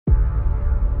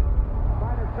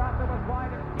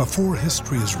Before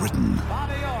history is written,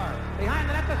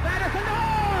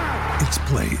 it's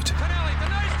played.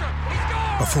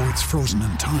 Before it's frozen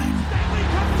in time,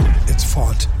 it's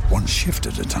fought one shift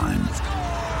at a time.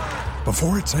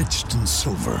 Before it's etched in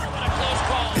silver,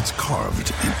 it's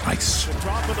carved in ice.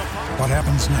 What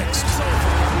happens next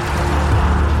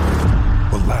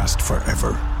will last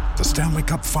forever. The Stanley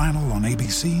Cup Final on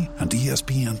ABC and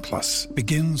ESPN Plus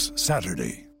begins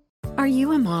Saturday. Are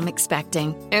you a mom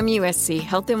expecting? MUSC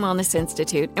Health and Wellness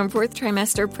Institute and Fourth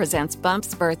Trimester presents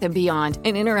Bumps Birth and Beyond,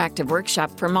 an interactive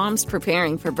workshop for moms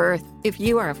preparing for birth. If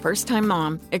you are a first-time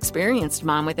mom, experienced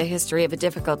mom with a history of a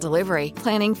difficult delivery,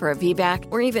 planning for a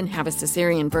VBAC, or even have a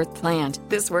cesarean birth planned,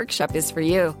 this workshop is for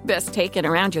you. Best taken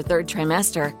around your third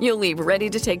trimester. You'll leave ready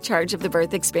to take charge of the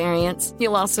birth experience.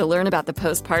 You'll also learn about the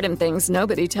postpartum things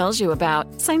nobody tells you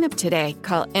about. Sign up today.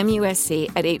 Call MUSC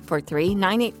at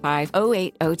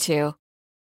 843-985-0802.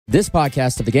 This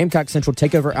podcast of the Gamecock Central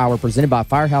Takeover Hour presented by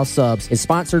Firehouse Subs is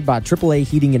sponsored by AAA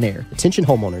Heating and Air. Attention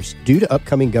homeowners. Due to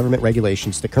upcoming government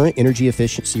regulations, the current energy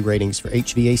efficiency ratings for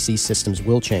HVAC systems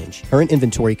will change. Current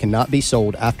inventory cannot be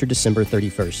sold after December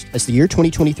 31st. As the year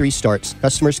 2023 starts,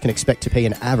 customers can expect to pay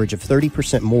an average of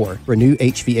 30% more for a new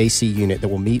HVAC unit that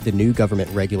will meet the new government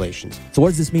regulations. So what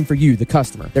does this mean for you, the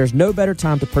customer? There's no better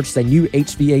time to purchase a new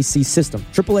HVAC system.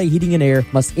 AAA Heating and Air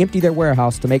must empty their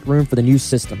warehouse to make room for the new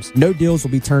systems. No deals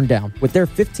will be turned down. With their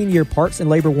 15-year parts and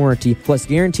labor warranty plus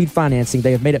guaranteed financing,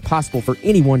 they have made it possible for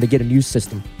anyone to get a new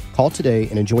system. Call today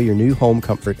and enjoy your new home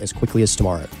comfort as quickly as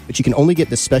tomorrow. But you can only get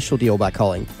this special deal by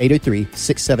calling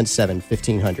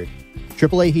 803-677-1500.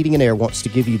 AAA Heating and Air wants to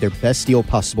give you their best deal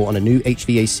possible on a new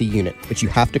HVAC unit, but you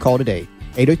have to call today.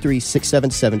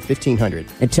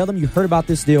 803-677-1500. And tell them you heard about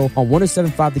this deal on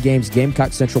 107.5 The Game's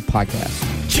Gamecock Central podcast.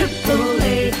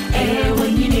 AAA Air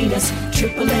when you need us.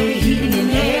 AAA Heating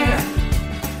and Air.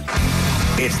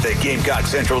 It's the Gamecock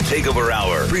Central Takeover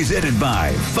Hour, presented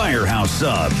by Firehouse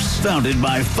Subs, founded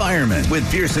by firemen with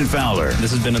Pearson Fowler. This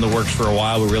has been in the works for a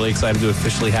while. We're really excited to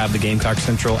officially have the Gamecock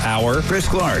Central Hour. Chris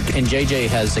Clark. And JJ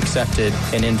has accepted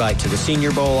an invite to the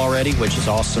Senior Bowl already, which is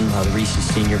awesome, the Reese's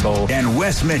Senior Bowl. And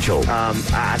Wes Mitchell.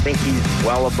 I think he's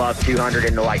well above 200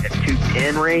 into like the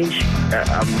 210 range.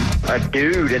 A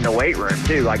dude in the weight room,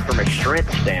 too, like from a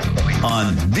strength standpoint.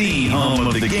 On the home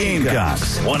of the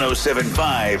Gamecocks,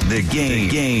 107.5 The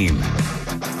Game. A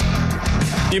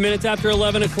few minutes after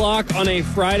 11 o'clock on a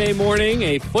Friday morning,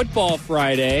 a football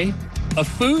Friday, a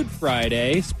food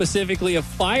Friday, specifically a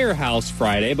Firehouse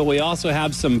Friday, but we also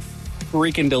have some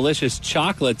freaking delicious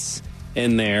chocolates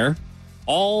in there.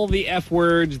 All the F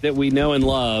words that we know and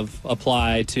love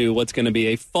apply to what's going to be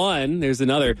a fun, there's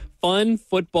another fun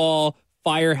football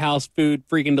Firehouse food,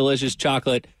 freaking delicious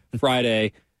chocolate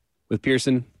Friday with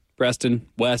Pearson, Preston,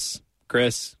 Wes,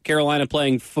 Chris. Carolina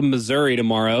playing from Missouri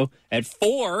tomorrow at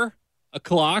 4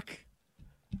 o'clock.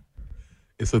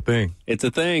 It's a thing. It's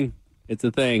a thing. It's a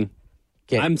thing.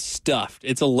 I'm stuffed.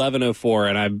 It's 11:04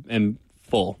 and I am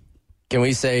full. Can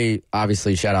we say,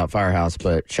 obviously, shout out Firehouse,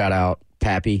 but shout out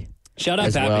Pappy? Shout out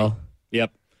as Pappy. Well.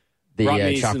 Yep.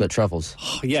 The chocolate truffles.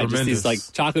 Oh, yeah, tremendous. Just these like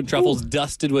chocolate truffles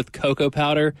dusted with cocoa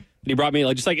powder. And he brought me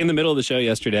just in the middle of the show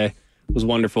yesterday. It was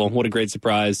wonderful. What a great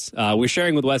surprise. We're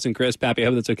sharing with Wes and Chris. Pappy, I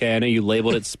hope that's okay. I know you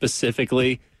labeled it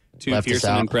specifically to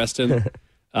Pearson and Preston.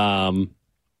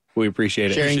 We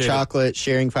appreciate it. Sharing chocolate,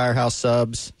 sharing Firehouse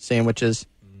Subs, sandwiches.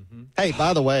 Mm-hmm. Hey,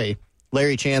 by the way,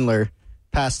 Larry Chandler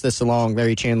passed this along.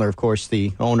 Larry Chandler, of course,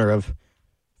 the owner of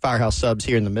Firehouse Subs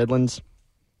here in the Midlands.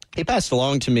 He passed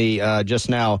along to me just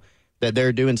now that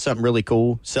they're doing something really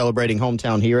cool, celebrating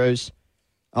hometown heroes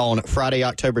on Friday,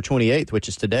 October 28th, which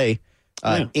is today.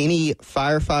 Any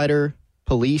firefighter,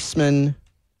 policeman,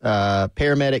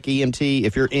 paramedic, EMT,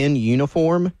 if you're in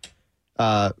uniform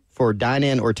for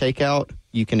dine-in or takeout,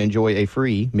 you can enjoy a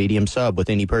free medium sub with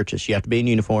any purchase. You have to be in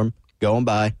uniform. Go and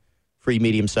buy free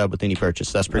medium sub with any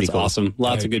purchase. That's pretty cool. That's awesome.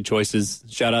 Lots of good choices.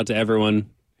 Shout out to everyone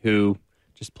who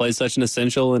just plays such an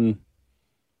essential and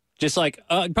just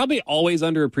probably always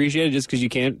underappreciated just because you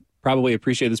can't probably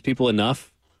appreciate those people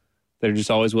enough. They're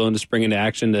just always willing to spring into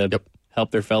action to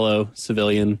help their fellow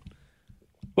civilian.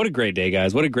 What a great day,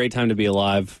 guys. What a great time to be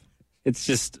alive. It's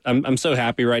just, I'm so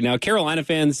happy right now. Carolina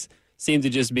fans seem to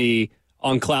just be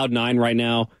on cloud nine right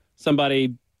now.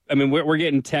 We're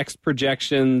getting text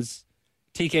projections.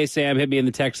 TK Sam hit me in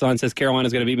the text line, says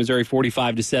Carolina's going to beat Missouri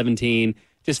 45-17.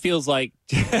 Just feels like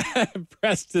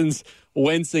Preston's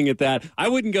wincing at that. I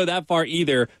wouldn't go that far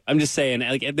either. I'm just saying,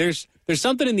 there's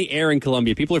something in the air in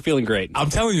Columbia. People are feeling great. I'm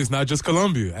telling you, it's not just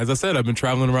Columbia. As I said, I've been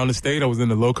traveling around the state. I was in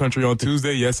the Low Country on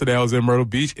Tuesday. Yesterday, I was in Myrtle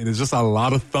Beach, and it's just a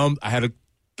lot of thumbs. I had a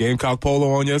Gamecock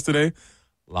polo on yesterday.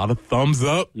 A a lot of thumbs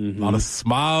up, a lot of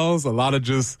smiles, a lot of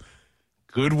just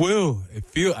goodwill. I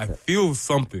feel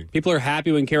something. People are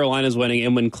happy when Carolina's winning,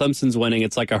 and when Clemson's winning,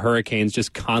 it's like a hurricane's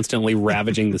just constantly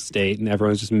ravaging the state, and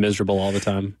everyone's just miserable all the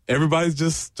time. Everybody's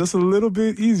just a little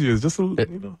bit easier. Just a,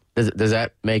 you know. Does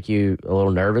that make you a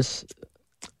little nervous?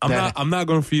 I'm not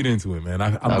going to feed into it, man.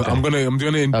 I'm gonna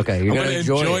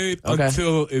enjoy it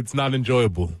until it's not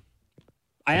enjoyable.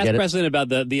 I asked President about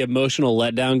the emotional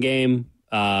letdown game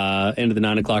into the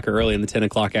 9 o'clock or early in the 10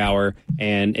 o'clock hour,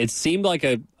 and it seemed like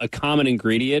a common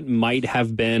ingredient might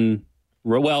have been,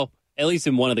 well, at least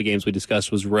in one of the games we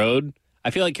discussed was road.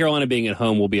 I feel like Carolina being at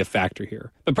home will be a factor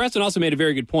here. But Preston also made a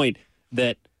very good point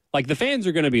that, like, the fans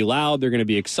are going to be loud, they're going to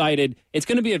be excited. It's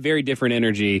going to be a very different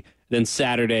energy than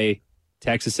Saturday,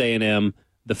 Texas A&M,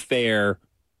 the Fair.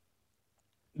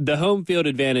 The home field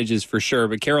advantage is for sure,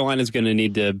 but Carolina's going to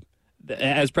need to,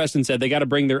 as Preston said, they got to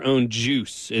bring their own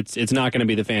juice. It's not going to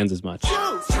be the fans as much.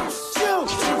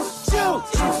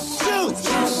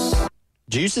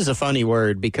 Juice is a funny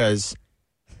word because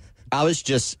I was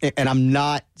just, and I'm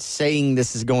not saying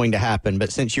this is going to happen,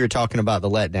 but since you were talking about the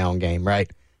letdown game, right?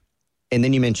 And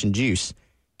then you mentioned juice.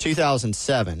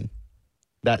 2007,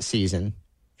 that season,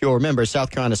 if you'll remember,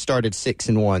 South Carolina started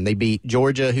 6-1. They beat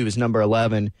Georgia, who was number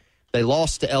 11. They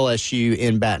lost to LSU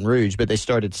in Baton Rouge, but they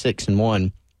started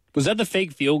 6-1. Was that the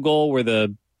fake field goal where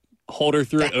the holder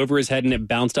threw it over his head and it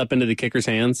bounced up into the kicker's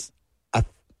hands?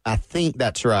 I think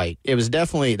that's right. It was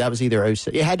definitely, that was either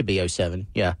 07. It had to be 07,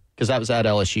 yeah, because that was at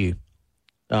LSU.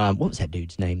 What was that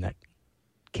dude's name, that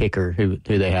kicker who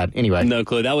they had? Anyway. No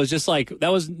clue. That was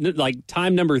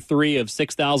time number 3 of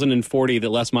 6,040 that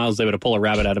Les Miles was able to pull a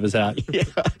rabbit out of his hat. Yeah.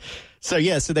 So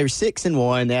they were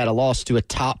 6-1. They had a loss to a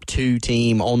top 2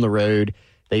 team on the road.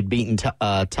 They'd beaten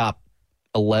top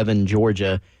 11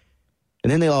 Georgia.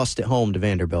 And then they lost at home to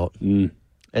Vanderbilt. And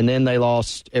then they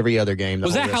lost every other game.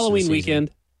 Was that Halloween weekend?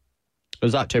 It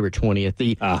was October 20th.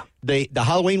 The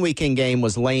Halloween weekend game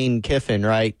was Lane Kiffin,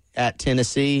 right, at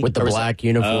Tennessee? With the black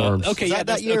uniforms. Was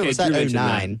that year or was that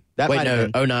 09? Wait,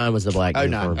 no, 09 was the black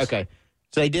uniforms. Okay.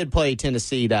 So they did play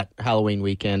Tennessee that Halloween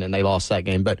weekend, and they lost that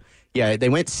game. But, yeah, they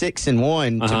went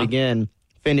 6-1 to begin,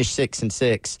 finished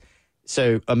 6-6.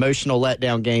 So emotional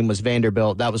letdown game was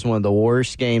Vanderbilt. That was one of the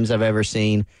worst games I've ever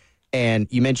seen. And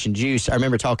you mentioned juice. I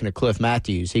remember talking to Cliff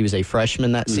Matthews. He was a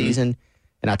freshman that season.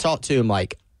 And I talked to him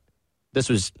like, this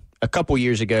was a couple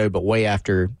years ago, but way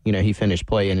after, he finished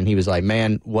playing. And he was like,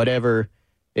 man, whatever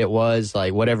it was,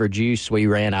 like whatever juice, we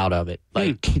ran out of it.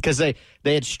 Like, because they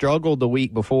had struggled the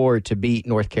week before to beat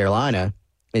North Carolina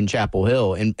in Chapel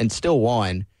Hill and still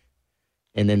won.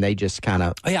 And then they just kind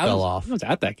of fell off. I was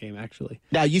at that game, actually.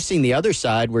 Now, you've seen the other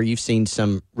side where you've seen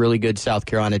some really good South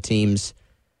Carolina teams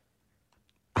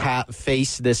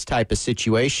face this type of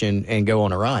situation and go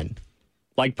on a run.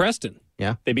 Like Preston.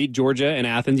 Yeah. They beat Georgia and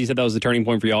Athens. You said that was the turning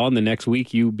point for y'all. And the next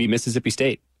week, you beat Mississippi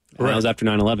State. And that was after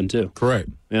 9/11, too. Correct.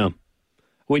 Yeah.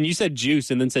 When you said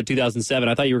juice and then said 2007,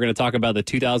 I thought you were going to talk about the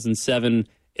 2007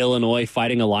 Illinois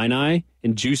Fighting Illini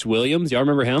and Juice Williams. Y'all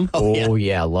remember him? Oh,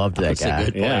 yeah. I loved that guy. A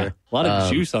good player. A lot of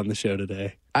juice on the show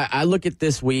today. I look at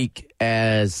this week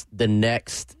as the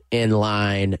next in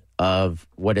line of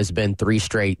what has been 3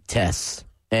 straight tests.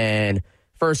 And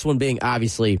first one being,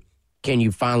 obviously, can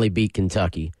you finally beat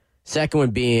Kentucky? Second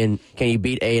one being, can you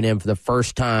beat A&M for the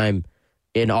first time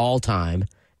in all time?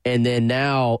 And then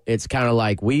now it's kind of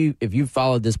like if you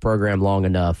followed this program long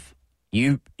enough,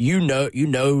 you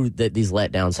know that these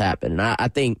letdowns happen. And I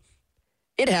think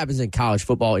it happens in college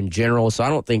football in general. So I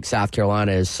don't think South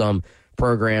Carolina is some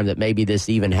program that maybe this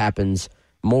even happens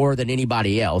more than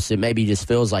anybody else. It maybe just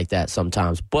feels like that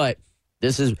sometimes. But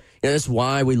this is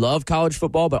why we love college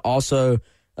football, but also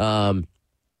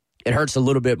it hurts a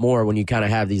little bit more when you kind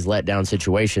of have these letdown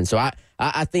situations. So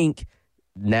I think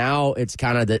now it's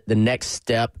kind of the next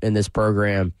step in this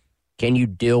program. Can you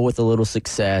deal with a little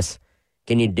success?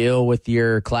 Can you deal with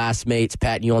your classmates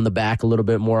patting you on the back a little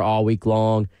bit more all week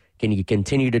long? Can you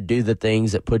continue to do the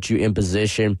things that put you in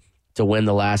position to win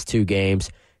the last 2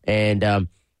 games? And,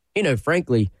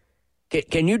 frankly,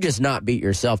 can you just not beat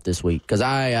yourself this week? Because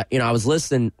I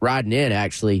was riding in,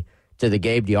 actually, to the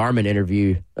Gabe DeArmond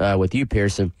interview with you,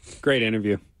 Pearson. Great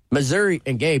interview. Missouri,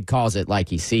 and Gabe calls it like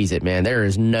he sees it, man. There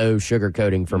is no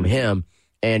sugarcoating from him.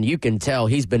 And you can tell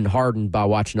he's been hardened by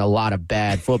watching a lot of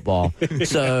bad football.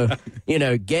 So,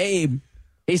 Gabe,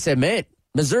 he said, man,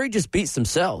 Missouri just beats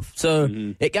themselves. So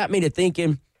it got me to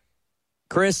thinking,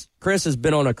 Chris has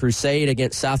been on a crusade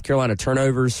against South Carolina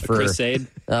turnovers for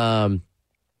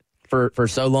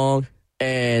so long.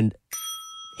 And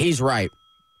he's right.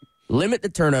 Limit the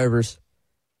turnovers.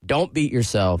 Don't beat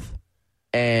yourself.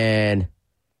 And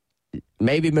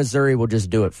maybe Missouri will just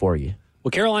do it for you.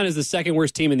 Well, Carolina is the second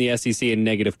worst team in the SEC in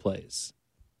negative plays.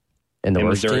 And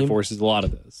Missouri team? forces a lot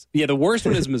of those. Yeah, the worst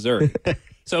one is Missouri.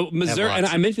 So Missouri, and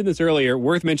I mentioned this earlier,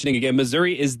 worth mentioning again,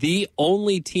 Missouri is the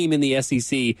only team in the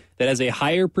SEC that has a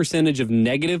higher percentage of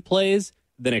negative plays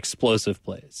than explosive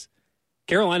plays.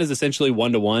 Carolina is essentially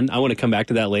 1-to-1. I want to come back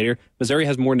to that later. Missouri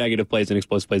has more negative plays than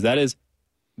explosive plays. That is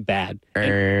bad.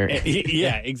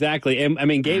 Yeah, exactly. And I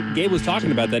mean, Gabe was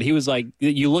talking about that. He was like,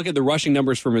 you look at the rushing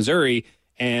numbers for Missouri,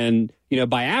 and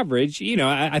by average,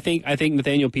 I think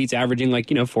Nathaniel Pete's averaging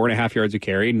 4.5 yards a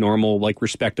carry, normal,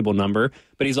 respectable number.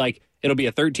 But he's like, it'll be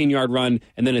a 13-yard run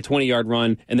and then a 20-yard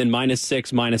run and then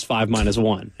 -6, -5,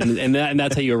 -1, and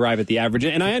that's how you arrive at the average.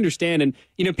 And I understand,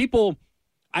 and people.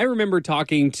 I remember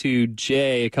talking to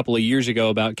Jay a couple of years ago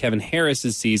about Kevin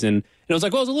Harris's season, and it was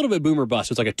like, well, it was a little bit boom or bust.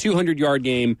 It was like a 200-yard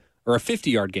game or a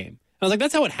 50-yard game. I was like,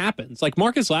 that's how it happens. Like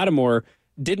Marcus Lattimore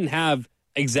didn't have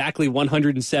exactly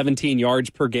 117 yards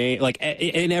per game,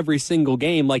 in every single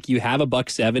game. Like you have a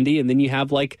 $170, and then you have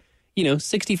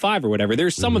 65 or whatever.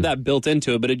 There's some of that built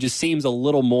into it, but it just seems a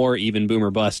little more even boom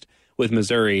or bust with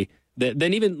Missouri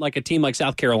than even like a team like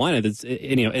South Carolina that's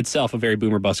itself a very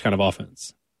boom or bust kind of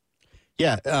offense.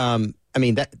 Yeah, I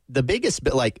mean the biggest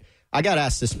bit. I got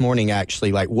asked this morning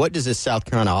actually, what does this South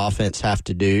Carolina offense have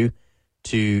to do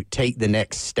to take the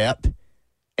next step?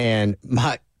 And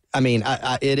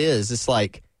it is. It's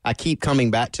like I keep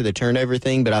coming back to the turnover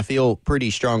thing, but I feel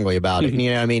pretty strongly about it.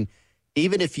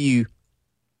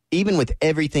 Even with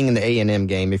everything in the A&M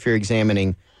game, if you're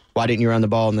examining why didn't you run the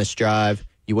ball in this drive,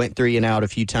 you went 3 and out a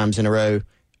few times in a row.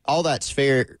 All that's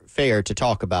fair to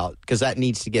talk about because that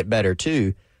needs to get better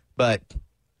too. But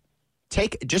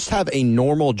just have a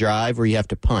normal drive where you have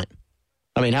to punt.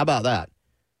 I mean, how about that?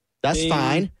 That's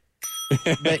fine.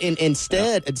 But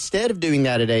instead of doing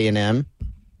that at A&M,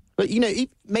 but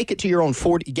make it to your own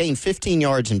 40, gain 15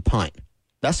 yards and punt.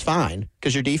 That's fine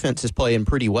because your defense is playing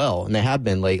pretty well, and they have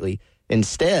been lately.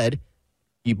 Instead,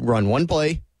 you run one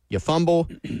play, you fumble,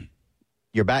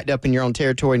 you're backed up in your own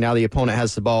territory. Now the opponent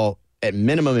has the ball at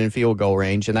minimum in field goal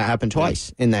range, and that happened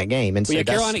twice in that game. And so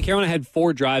Carolina had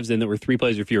 4 drives in that were 3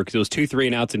 plays or fewer because it was 2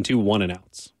 3-and-outs and 2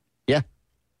 1-and-outs. Yeah,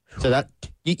 so that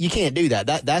you can't do that.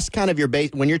 That's kind of your base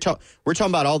when we're talking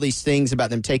about all these things about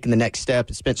them taking the next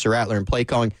step. Spencer Rattler and play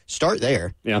calling. Start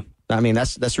there. Yeah, I mean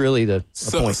that's really the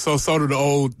point. So do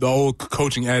the old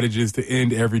coaching adage is to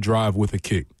end every drive with a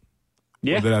kick.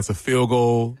 Yeah, whether that's a field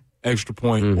goal, extra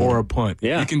point, or a punt.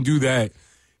 Yeah, if you can do that,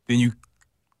 then you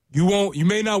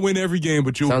may not win every game,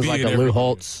 but you'll Sounds be like in a every Lou game.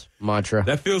 Holtz mantra.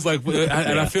 That feels like,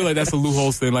 and I feel like that's a Lou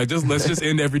Holtz thing. Let's just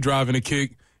end every drive in a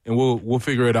kick, and we'll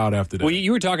figure it out after that. Well,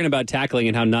 you were talking about tackling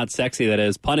and how not sexy that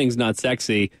is. Punting's not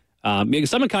sexy.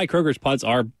 Some of Kai Kroger's punts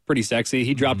are pretty sexy.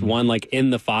 He dropped one in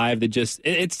the 5 that just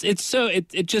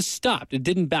it just stopped. It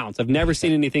didn't bounce. I've never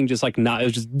seen anything just it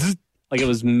was just like it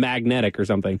was magnetic or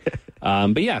something.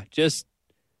 But yeah, just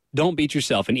don't beat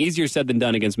yourself. And easier said than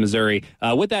done against Missouri.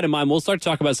 With that in mind, we'll start to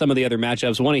talk about some of the other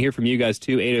matchups. I want to hear from you guys,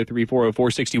 too,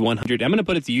 803-404-6100. I'm going to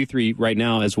put it to you 3 right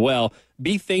now as well.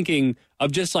 Be thinking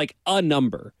of just a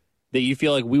number that you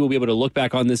feel like we will be able to look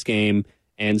back on this game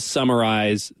and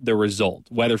summarize the result,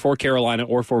 whether for Carolina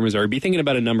or for Missouri. Be thinking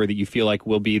about a number that you feel like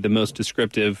will be the most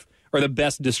descriptive or the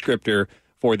best descriptor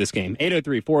for this game.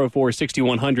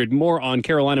 803-404-6100. More on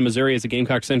Carolina, Missouri as the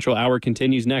Gamecock Central Hour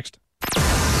continues next.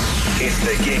 It's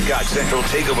the Gamecock Central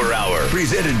Takeover Hour,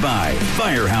 presented by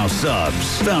Firehouse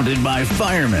Subs, founded by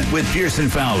firemen with Pearson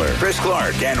Fowler, Chris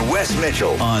Clark, and Wes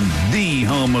Mitchell on the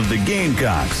home of the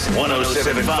Gamecocks,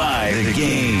 107.5 The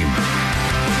Game.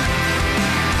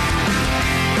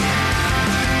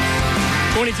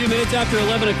 22 minutes after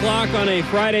 11 o'clock on a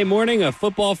Friday morning, a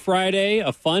football Friday,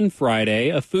 a fun Friday,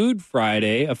 a food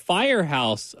Friday, a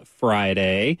Firehouse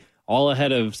Friday, all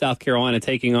ahead of South Carolina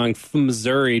taking on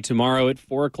Missouri tomorrow at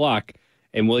 4 o'clock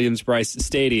in Williams-Brice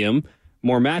Stadium.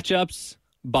 More matchups,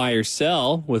 buy or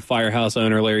sell, with Firehouse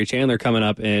owner Larry Chandler coming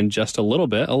up in just a little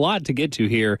bit. A lot to get to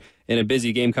here in a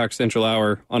busy Gamecock Central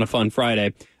Hour on a fun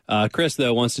Friday. Chris,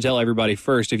 though, wants to tell everybody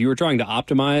first, if you were trying to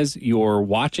optimize your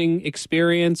watching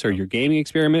experience or your gaming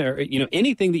experiment or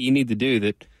anything that you need to do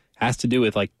that has to do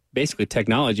with basically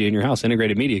technology in your house,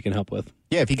 Integrated Media can help with.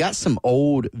 Yeah, if you got some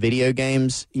old video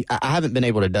games, I haven't been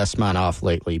able to dust mine off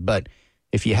lately, but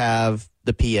if you have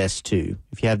the PS2,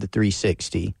 if you have the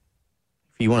 360,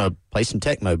 if you want to play some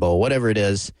Tecmo Bowl, whatever it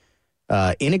is,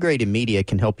 Integrated Media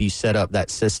can help you set up that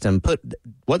system.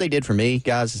 What they did for me,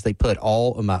 guys, is they put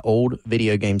all of my old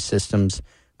video game systems,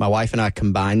 my wife and I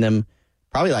combined them,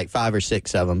 probably 5 or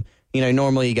 6 of them.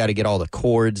 Normally you got to get all the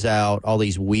cords out, all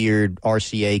these weird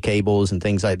RCA cables and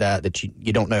things like that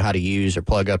you don't know how to use or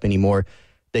plug up anymore.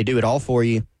 They do it all for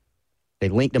you. They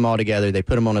linked them all together. They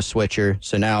put them on a switcher.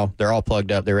 So now they're all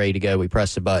plugged up. They're ready to go. We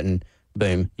press the button.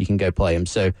 Boom. You can go play them.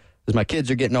 So as my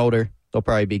kids are getting older, they'll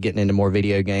probably be getting into more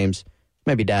video games.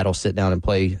 Maybe Dad will sit down and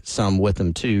play some with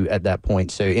them, too, at that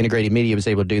point. So Integrated Media was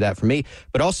able to do that for me.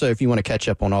 But also, if you want to catch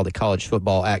up on all the college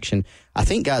football action, I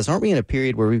think, guys, aren't we in a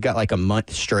period where we've got like a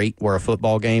month straight where a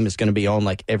football game is going to be on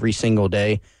like every single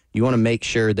day? You want to make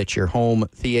sure that your home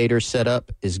theater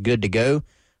setup is good to go.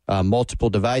 Multiple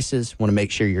devices. Want to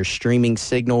make sure your streaming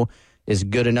signal is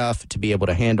good enough to be able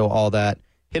to handle all that.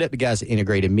 Hit up the guys at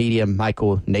Integrated Media,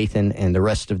 Michael, Nathan, and the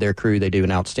rest of their crew. They do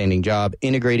an outstanding job.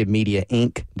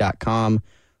 IntegratedMediaInc.com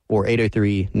or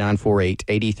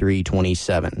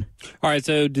 803-948-8327. All right,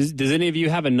 so does any of you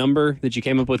have a number that you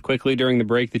came up with quickly during the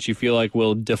break that you feel like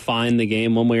will define the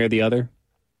game one way or the other?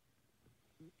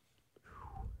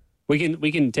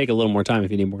 We can take a little more time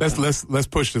if you need more time. Let's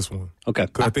push this one. Okay.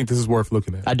 Because I think this is worth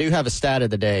looking at. I do have a stat of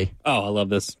the day. Oh, I love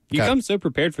this. You come so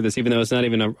prepared for this, even though it's not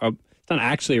even it's not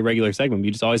actually a regular segment.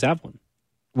 You just always have one.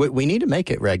 We need to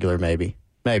make it regular, maybe.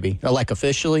 Or like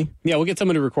officially. Yeah, we'll get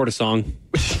someone to record a song.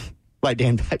 Like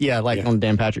on the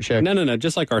Dan Patrick Show. No,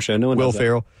 just like our show. No one Will does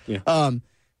Ferrell. That.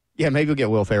 Yeah, maybe we'll get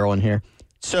Will Ferrell in here.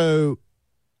 So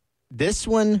this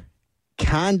one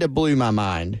kind of blew my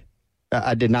mind.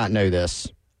 I did not know this.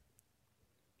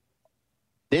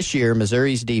 This year,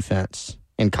 Missouri's defense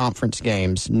in conference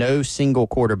games, no single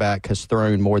quarterback has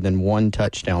thrown more than one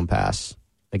touchdown pass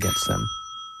against them.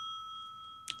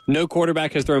 No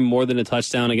quarterback has thrown more than a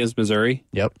touchdown against Missouri?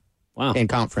 Yep. Wow. In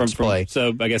conference play.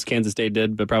 So I guess Kansas State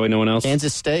did, but probably no one else?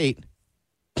 Kansas State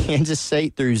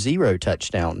threw 0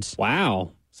 touchdowns.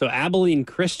 Wow. So Abilene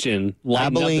Christian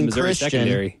lightened up the Missouri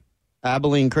secondary.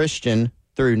 Abilene Christian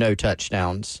threw no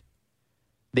touchdowns.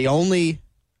 The only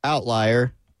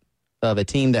outlier of a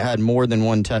team that had more than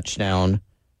one touchdown,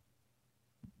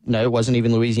 no, it wasn't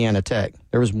even Louisiana Tech.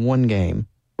 There was one game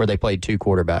where they played 2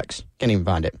 quarterbacks. Can't even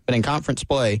find it. But in conference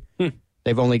play,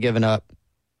 they've only given up,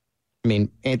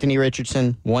 Anthony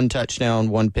Richardson, 1 touchdown,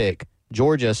 1 pick.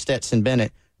 Georgia, Stetson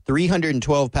Bennett,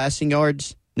 312 passing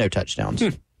yards, no touchdowns.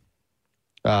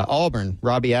 Auburn,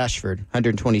 Robbie Ashford,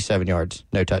 127 yards,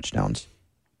 no touchdowns.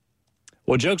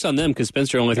 Well, joke's on them because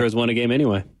Spencer only throws 1 a game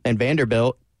anyway. And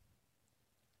Vanderbilt,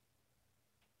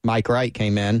 Mike Wright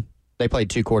came in. They played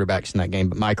 2 quarterbacks in that game,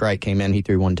 but Mike Wright came in. He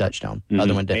threw 1 touchdown.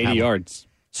 Other one didn't 80 yards.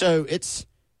 So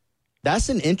that's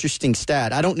an interesting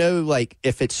stat. I don't know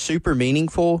if it's super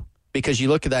meaningful because you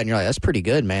look at that and you're like, that's pretty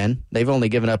good, man. They've only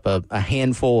given up a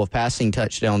handful of passing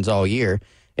touchdowns all year,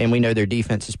 and we know their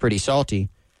defense is pretty salty.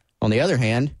 On the other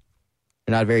hand,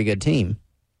 they're not a very good team,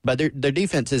 but their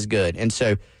defense is good. And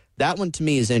so that one to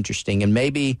me is interesting, and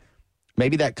maybe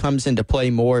that comes into play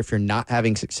more if you're not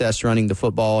having success running the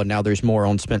football and now there's more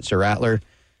on Spencer Rattler.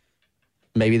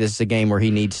 Maybe this is a game where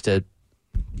he needs to,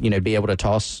 be able to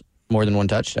toss more than 1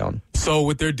 touchdown. So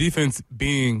with their defense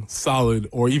being solid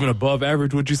or even above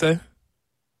average, would you say?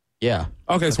 Yeah.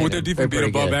 Okay, so with their defense being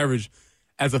above average,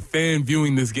 as a fan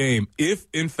viewing this game, if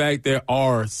in fact there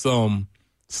are some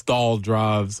stalled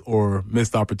drives or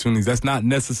missed opportunities, that's not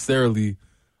necessarily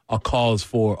a cause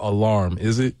for alarm,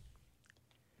 is it?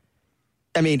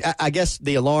 I guess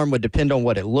the alarm would depend on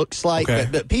what it looks like. Okay.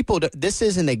 But people, this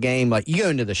isn't a game like you go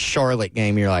into the Charlotte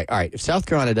game, you're like, all right, if South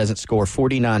Carolina doesn't score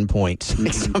 49 points,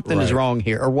 something is wrong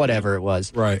here, or whatever it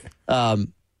was. Right.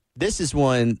 This is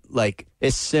one,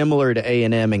 it's similar to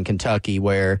A&M in Kentucky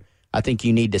where I think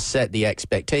you need to set the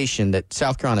expectation that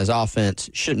South Carolina's offense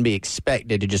shouldn't be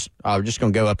expected to we're just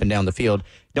going to go up and down the field.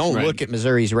 Don't look at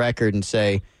Missouri's record and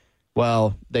say,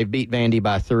 well, they beat Vandy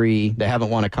by 3. They haven't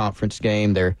won a conference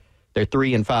game. They're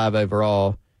 3-5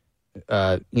 overall.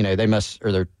 They must,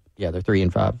 or they're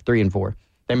 3-5, 3-4.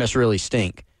 They must really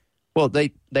stink. Well,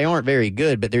 they aren't very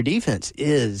good, but their defense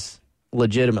is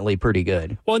legitimately pretty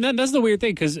good. Well, and that's the weird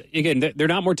thing because again, they're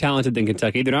not more talented than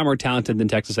Kentucky. They're not more talented than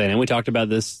Texas A&M. We talked about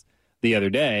this the other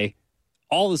day.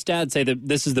 All the stats say that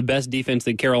this is the best defense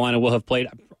that Carolina will have played.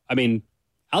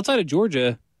 Outside of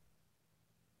Georgia,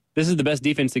 this is the best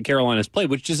defense that Carolina's played,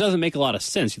 which just doesn't make a lot of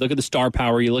sense. You look at the star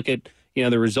power, you look at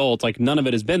the results, none of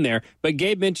it has been there. But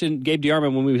Gabe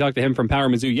DeArmond, when we talked to him from Power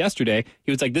Mizzou yesterday,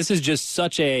 he was like, this is just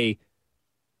such a,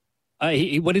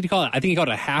 what did he call it? I think he called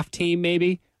it a half team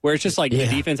maybe, where it's just the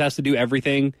defense has to do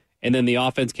everything and then the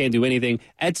offense can't do anything.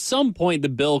 At some point, the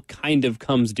bill kind of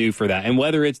comes due for that. And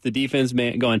whether it's the defense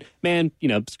going, man,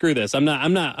 screw this. I'm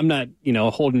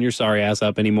not, holding your sorry ass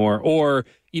up anymore. Or,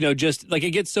 just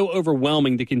it gets so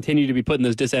overwhelming to continue to be put in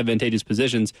those disadvantageous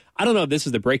positions. I don't know if this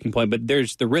is the breaking point, but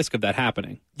there's the risk of that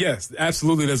happening. Yes,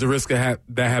 absolutely. There's a risk of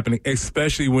that happening,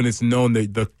 especially when it's known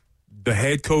that the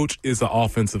head coach is an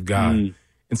offensive guy.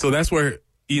 And so that's where,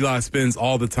 Eli spends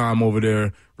all the time over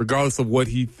there, regardless of what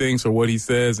he thinks or what he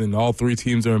says, and all three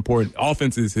teams are important.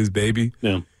 Offense is his baby.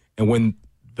 Yeah. And when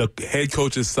the head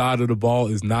coach's side of the ball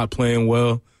is not playing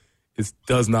well,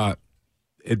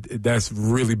 that's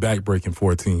really backbreaking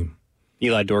for a team.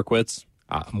 Eli Dorkwitz.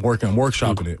 I'm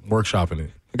workshopping it.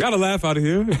 I got a laugh out of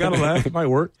here. It might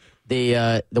work.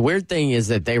 The weird thing is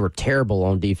that they were terrible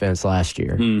on defense last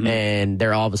year, and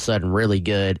they're all of a sudden really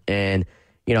good. And,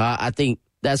 I think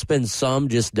that's been some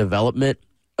just development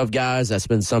of guys. That's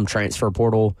been some transfer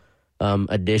portal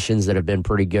additions that have been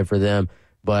pretty good for them.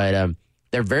 But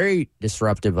they're very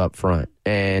disruptive up front.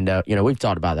 And, we've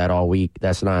talked about that all week.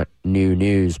 That's not new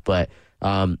news. But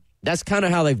that's kind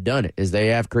of how they've done it, is they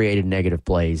have created negative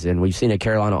plays. And we've seen a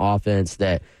Carolina offense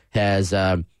that has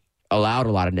allowed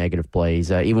a lot of negative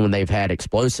plays. Even when they've had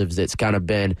explosives, it's kind of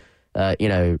been,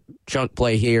 chunk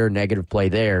play here, negative play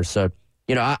there. So,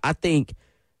 I think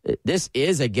this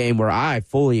is a game where I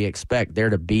fully expect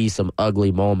there to be some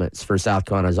ugly moments for South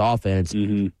Carolina's offense.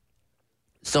 Mm-hmm.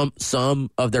 Some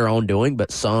of their own doing,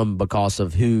 but some because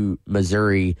of who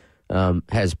Missouri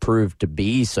has proved to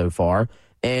be so far.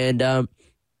 And,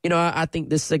 I think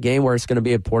this is a game where it's going to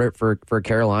be important for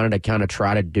Carolina to kind of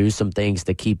try to do some things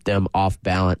to keep them off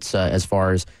balance as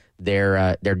far as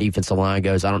their defensive line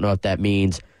goes. I don't know if that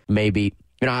means maybe,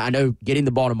 I know getting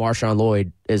the ball to Marshawn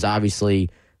Lloyd is obviously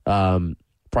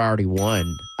priority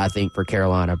one, I think, for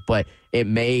Carolina. But it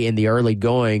may, in the early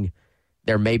going,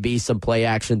 there may be some play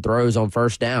action throws on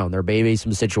first down. There may be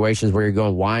some situations where you're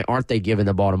going, why aren't they giving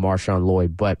the ball to Marshawn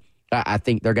Lloyd? But I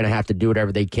think they're going to have to do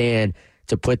whatever they can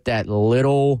to put that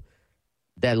little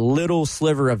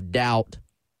sliver of doubt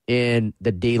in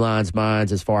the D-line's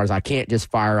minds as far as I can't just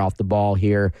fire off the ball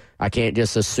here. I can't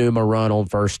just assume a run on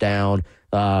first down.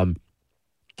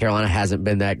 Carolina hasn't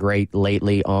been that great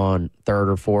lately on third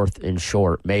or fourth and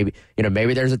short. Maybe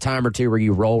there's a time or two where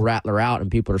you roll Rattler out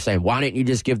and people are saying, why didn't you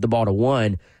just give the ball to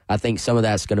one? I think some of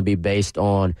that's going to be based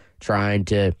on trying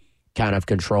to kind of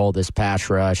control this pass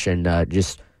rush and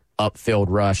just upfield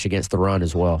rush against the run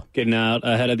as well. Getting out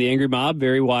ahead of the angry mob.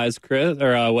 Very wise,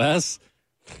 Wes.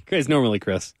 Chris, normally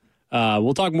Chris.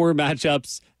 We'll talk more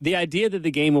matchups. The idea that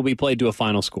the game will be played to a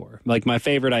final score, like my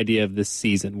favorite idea of this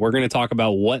season. We're going to talk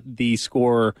about what the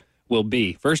score will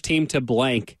be. First team to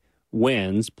blank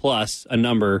wins, plus a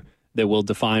number that will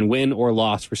define win or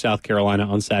loss for South Carolina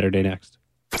on Saturday next.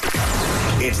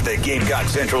 It's the Gamecock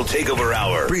Central Takeover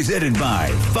Hour, presented by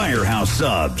Firehouse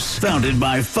Subs, founded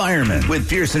by firemen with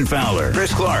Pearson Fowler,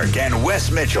 Chris Clark, and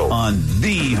Wes Mitchell on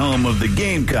the home of the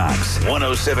Gamecocks,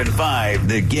 107.5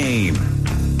 The Game.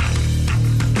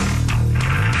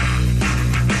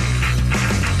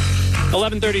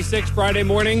 $11:36 Friday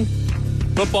morning,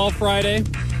 Football Friday,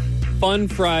 Fun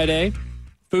Friday,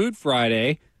 Food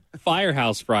Friday,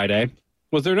 Firehouse Friday.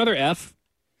 Was there another F?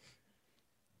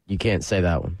 You can't say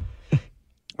that one.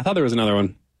 I thought there was another one.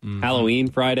 Mm-hmm. Halloween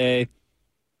Friday.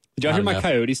 Did y'all hear my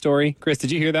coyote story? Chris,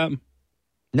 did you hear that?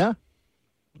 No, I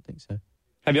don't think so.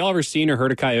 Have y'all ever seen or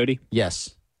heard a coyote?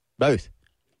 Yes, both.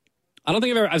 I don't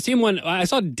think I've seen one. I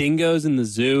saw dingoes in the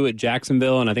zoo at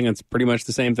Jacksonville, and I think that's pretty much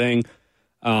the same thing.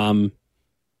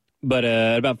 But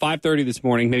at about 5:30 this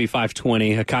morning, maybe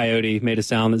 5:20, a coyote made a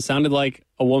sound that sounded like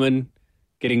a woman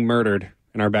getting murdered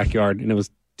in our backyard, and it was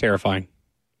terrifying.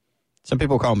 Some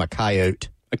people call them a coyote.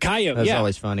 A coyote, That's yeah.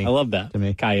 always funny. I love that. To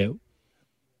me. Coyote.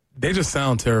 They just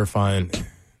sound terrifying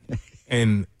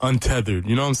and untethered.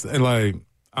 You know what I'm saying? Like,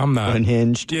 I'm not.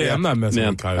 Unhinged. Yeah, I'm not messing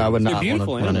with coyotes. I would not want to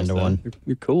run into one.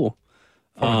 You're cool.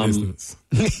 From a distance.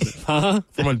 Huh?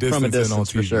 From a distance on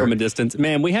TV. For sure. From a distance.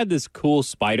 Man, we had this cool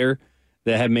spider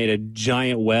that had made a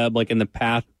giant web like in the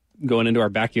path going into our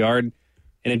backyard,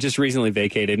 and it just recently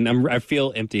vacated, and I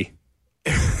feel empty.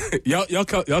 y'all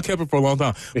kept it for a long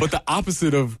time. But the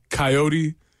opposite of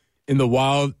coyote in the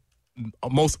wild,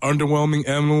 most underwhelming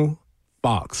animal,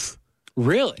 fox.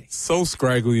 Really? So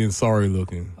scraggly and sorry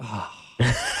looking. Oh.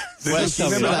 Wes, you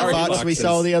remember that fox we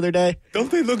saw the other day? Don't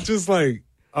they look just like,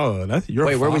 oh, that's your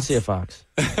Wait, fox? where we see a fox?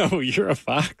 Oh, you're a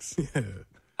fox? Yeah.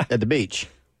 At the beach.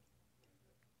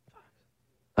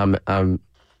 I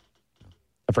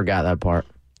forgot that part.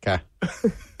 Okay.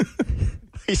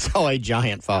 We saw a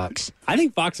giant fox. I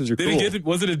think foxes are cool.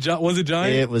 Was it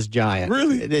giant? It was giant.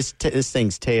 Really? This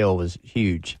thing's tail was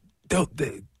huge.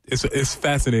 It's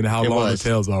fascinating how long the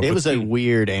tails are. It was a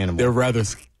weird animal. They're rather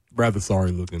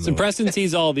sorry looking. So Preston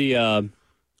sees all the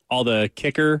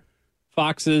kicker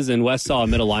foxes, and Wes saw a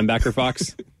middle linebacker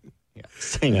fox.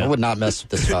 I would not mess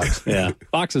with this fox. Yeah,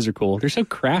 foxes are cool. They're so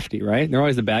crafty, right? They're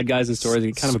always the bad guys in stories.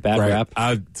 They get kind of a bad rap.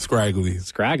 Scraggly.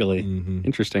 Mm-hmm.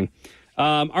 Interesting.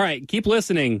 All right, keep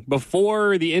listening.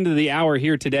 Before the end of the hour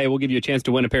here today, we'll give you a chance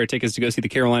to win a pair of tickets to go see the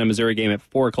Carolina-Missouri game at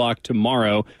 4 o'clock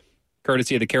tomorrow,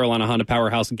 courtesy of the Carolina Honda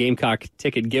Powerhouse Gamecock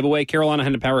ticket giveaway. Carolina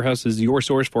Honda Powerhouse is your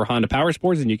source for Honda Power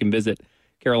Sports, and you can visit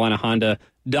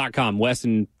CarolinaHonda.com. Wes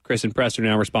and Chris and Preston are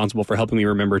now responsible for helping me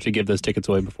remember to give those tickets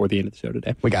away before the end of the show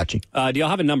today. We got you. Do y'all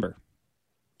have a number?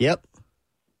 Yep.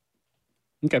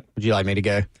 Okay. Would you like me to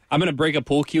go? I'm going to break a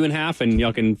pool cue in half, and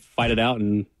y'all can fight it out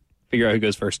and figure out who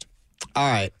goes first. All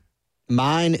right.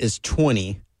 Mine is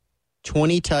 20.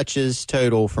 20 touches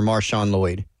total for Marshawn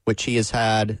Lloyd, which he has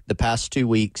had the past 2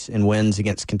 weeks in wins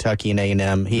against Kentucky and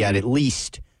A&M. He had at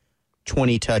least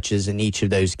 20 touches in each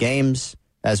of those games,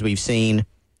 as we've seen,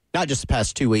 not just the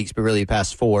past 2 weeks, but really the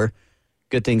past 4.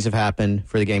 Good things have happened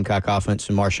for the Gamecock offense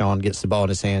when Marshawn gets the ball in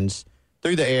his hands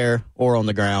through the air or on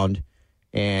the ground.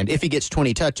 And if he gets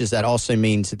 20 touches, that also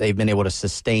means that they've been able to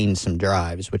sustain some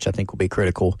drives, which I think will be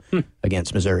critical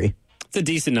against Missouri. It's a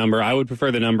decent number. I would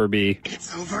prefer the number be...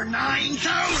 It's over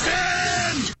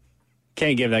 9,000!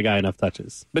 Can't give that guy enough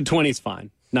touches. But 20 is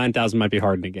fine. 9,000 might be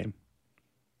hard in a game.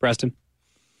 Preston?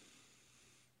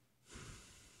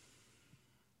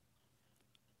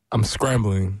 I'm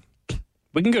scrambling.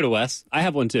 We can go to Wes. I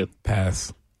have one too.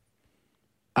 Pass.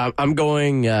 I'm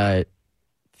going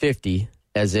 50,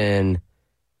 as in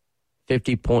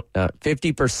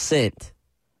 50%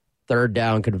 third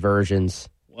down conversions.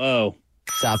 Whoa.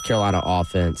 South Carolina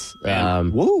offense.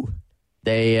 Woo.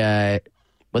 They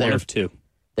one of two.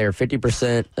 They're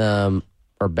 50%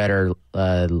 or better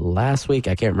last week.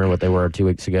 I can't remember what they were 2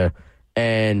 weeks ago.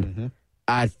 And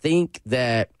I think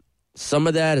that some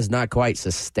of that is not quite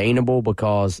sustainable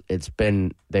because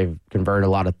they've converted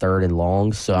a lot of third and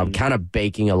longs. So I'm kind of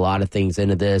baking a lot of things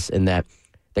into this, in that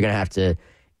they're going to have to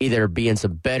either be in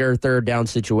some better third down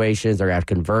situations, they're going to have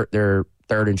to convert their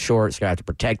third and shorts, going to have to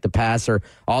protect the passer.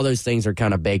 All those things are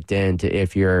kind of baked into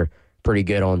if you're pretty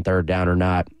good on third down or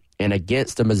not. And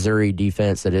against a Missouri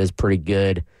defense that is pretty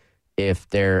good, if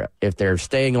they're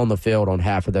staying on the field on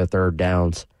half of their third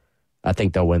downs, I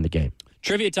think they'll win the game.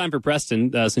 Trivia time for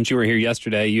Preston. Since you were here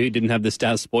yesterday, you didn't have the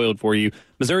stats spoiled for you.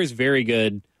 Missouri's very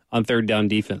good on third down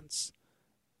defense.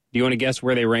 Do you want to guess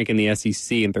where they rank in the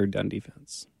SEC in third down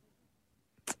defense?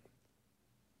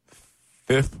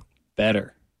 5th.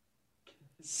 Better.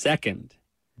 2nd.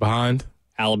 Behind?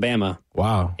 Alabama.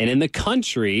 Wow. And in the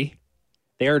country,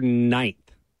 they are 9th.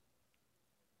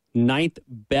 9th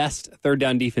best third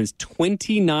down defense,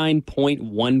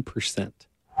 29.1%.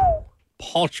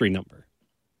 Paltry number.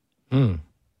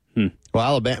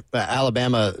 Well,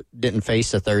 Alabama didn't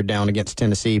face a third down against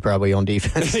Tennessee probably on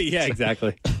defense. Yeah,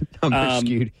 exactly. Numbers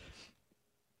skewed.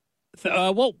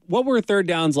 What were third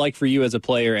downs like for you as a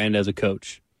player and as a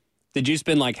coach? Did you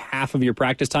spend like half of your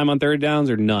practice time on third downs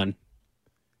or none?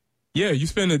 Yeah, you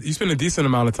spend a decent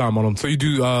amount of time on them. So you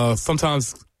do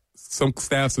sometimes some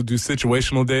staffs will do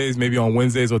situational days, maybe on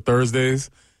Wednesdays or Thursdays,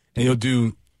 and you'll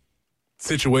do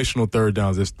situational third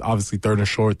downs. There's obviously third and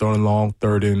short, third and long,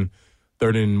 third and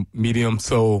medium.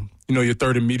 So, your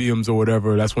third and mediums or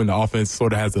whatever, that's when the offense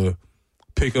sort of has to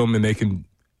pick them and they can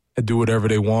do whatever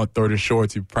they want. Third and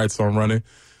shorts, you practice on running.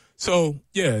 So,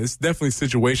 yeah, it's definitely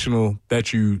situational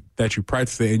that you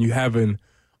practice it, and you have an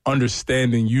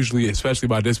understanding, usually, especially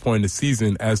by this point in the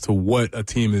season, as to what a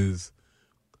team is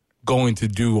going to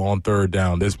do on third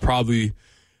down. There's probably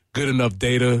good enough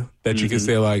data that you can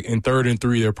say, like, in 3rd and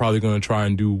 3, they're probably going to try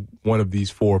and do one of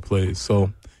these 4 plays.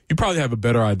 So you probably have a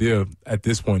better idea at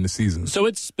this point in the season. So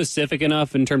it's specific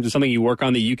enough in terms of something you work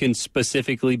on that you can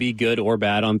specifically be good or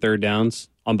bad on third downs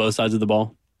on both sides of the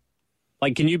ball?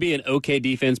 Like, can you be an okay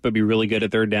defense but be really good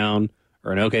at third down,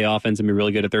 or an okay offense and be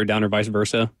really good at third down, or vice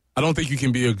versa? I don't think you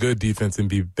can be a good defense and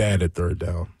be bad at third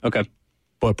down. Okay.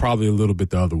 But probably a little bit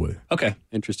the other way. Okay,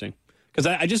 interesting. Because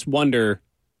I just wonder,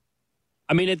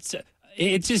 I mean,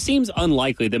 it just seems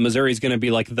unlikely that Missouri's going to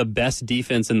be like the best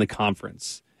defense in the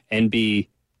conference and be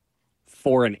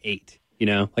 4-8.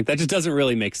 Like that just doesn't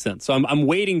really make sense. So I'm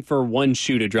waiting for one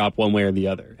shoe to drop one way or the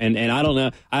other, and I don't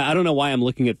know. I don't know why I'm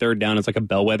looking at third down as like a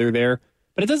bellwether there,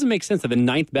 but it doesn't make sense that the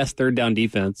 9th best third down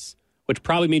defense, which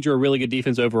probably means you're a really good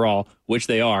defense overall, which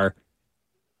they are,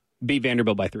 beat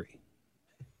Vanderbilt by 3.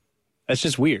 That's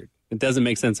just weird. It doesn't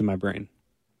make sense in my brain.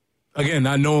 Again,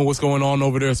 not knowing what's going on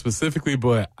over there specifically,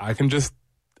 but I can just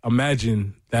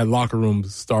imagine that locker room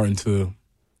starting to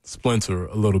splinter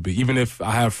a little bit. Even if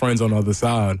I have friends on the other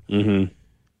side, if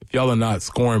y'all are not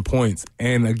scoring points,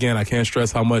 and again, I can't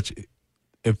stress how much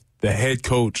if the head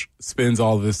coach spends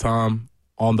all of his time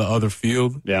on the other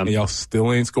field and y'all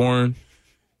still ain't scoring,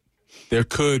 there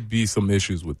could be some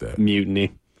issues with that.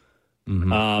 Mutiny.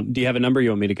 Do you have a number?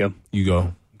 You want me to go? You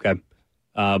go. Okay.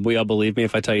 Will y'all believe me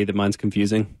if I tell you that mine's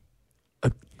confusing?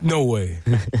 No way.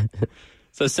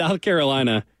 So South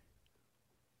Carolina,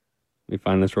 let me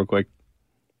find this real quick.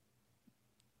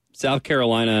 South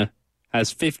Carolina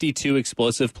has 52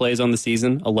 explosive plays on the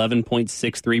season,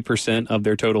 11.63% of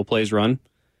their total plays run.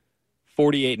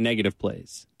 48 negative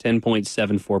plays,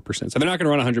 10.74%. So they're not going to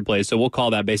run 100 plays, so we'll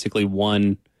call that basically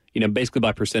one, basically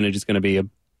by percentage, it's going to be a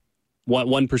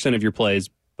 1% of your plays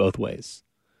both ways.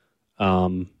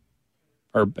 It's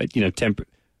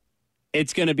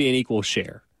going to be an equal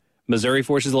share. Missouri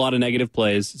forces a lot of negative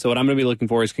plays, so what I'm going to be looking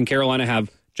for is, can Carolina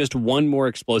have just one more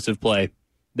explosive play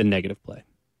than negative play?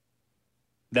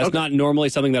 That's not normally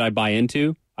something that I buy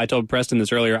into. I told Preston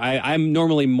this earlier. I'm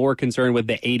normally more concerned with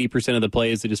the 80% of the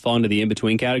plays that just fall into the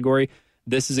in-between category.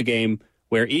 This is a game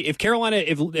where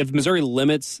if Missouri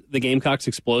limits the Gamecocks'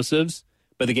 explosives,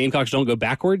 but the Gamecocks don't go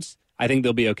backwards, I think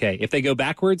they'll be okay. If they go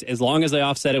backwards, as long as they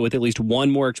offset it with at least one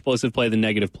more explosive play than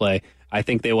negative play, I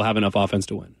think they will have enough offense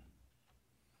to win.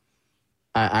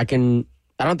 I don't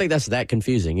think that's that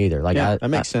confusing either. That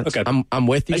makes sense. Okay. I'm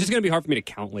with you. It's just going to be hard for me to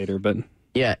count later, but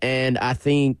yeah, and I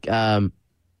think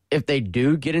if they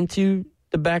do get into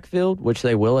the backfield, which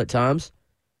they will at times,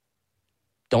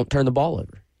 don't turn the ball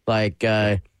over.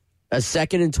 A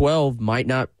 2nd and 12 might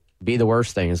not be the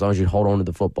worst thing as long as you hold on to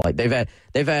the football.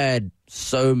 They've had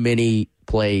so many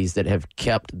plays that have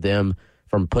kept them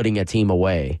from putting a team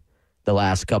away the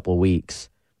last couple of weeks,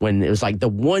 when it was like the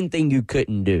one thing you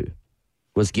couldn't do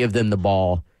was give them the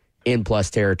ball in plus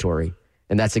territory,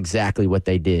 and that's exactly what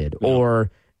they did. Yeah. Or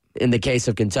in the case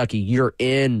of Kentucky, you're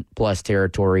in plus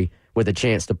territory with a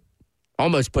chance to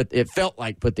almost put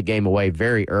the game away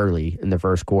very early in the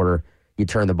first quarter. You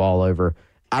turn the ball over.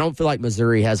 I don't feel like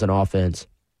Missouri has an offense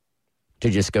to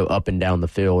just go up and down the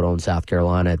field on South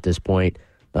Carolina at this point.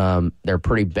 They're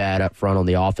pretty bad up front on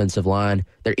the offensive line.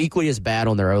 They're equally as bad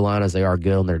on their O-line as they are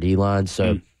good on their D-line.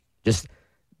 So just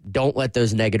don't let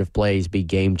those negative plays be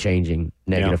game-changing.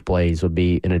 Negative plays would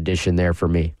be an addition there for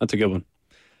me. That's a good one.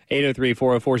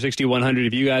 803-404-6100.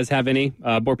 If you guys have any,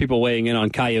 more people weighing in on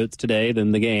Coyotes today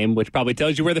than the game, which probably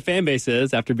tells you where the fan base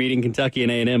is. After beating Kentucky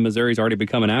and A&M, Missouri's already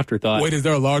become an afterthought. Wait, is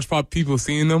there a large part of people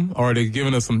seeing them? Or are they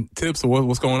giving us some tips? Or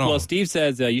what's going on? Well, Steve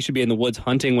says you should be in the woods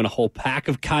hunting when a whole pack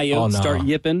of coyotes start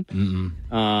yipping.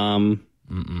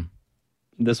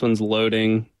 This one's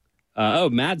loading.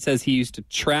 Matt says he used to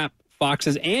trap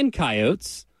foxes and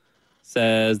coyotes.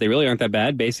 Says they really aren't that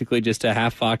bad. Basically just a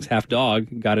half fox, half dog.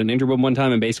 Got an injured one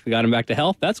time and basically got him back to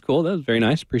health. That's cool. That was very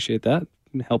nice. Appreciate that.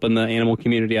 Helping the animal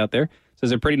community out there. Says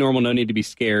they're pretty normal. No need to be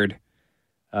scared.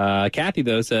 Kathy,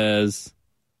 though, says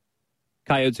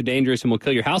coyotes are dangerous and will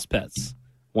kill your house pets.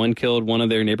 One killed one of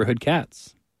their neighborhood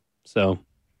cats. So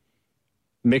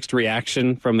mixed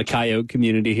reaction from the coyote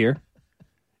community here.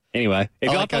 Anyway, I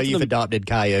like how you've adopted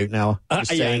coyote now.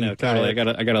 Yeah, I know. Totally. I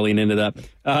gotta lean into that.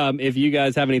 If you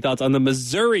guys have any thoughts on the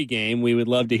Missouri game, we would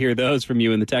love to hear those from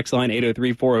you in the text line,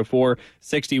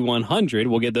 803-404-6100.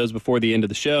 We'll get those before the end of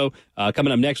the show.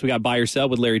 Coming up next, we got Buy or Sell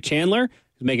with Larry Chandler,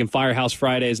 who's making Firehouse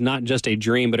Fridays not just a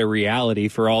dream, but a reality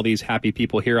for all these happy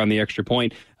people here on the Extra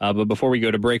Point. But before we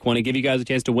go to break, want to give you guys a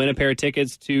chance to win a pair of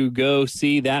tickets to go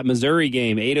see that Missouri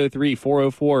game,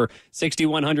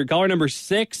 803-404-6100. Caller number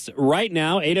 6 right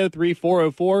now,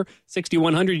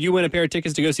 803-404-6100. You win a pair of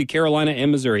tickets to go see Carolina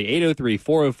and Missouri,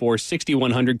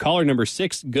 803-404-6100. Caller number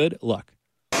 6, good luck.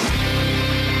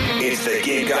 It's the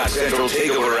Gamecock Central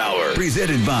Takeover Hour.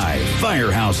 Presented by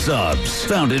Firehouse Subs.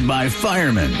 Founded by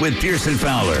firemen with Pearson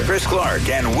Fowler, Chris Clark,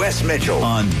 and Wes Mitchell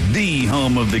on the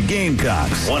home of the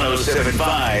Gamecocks.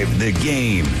 107.5 The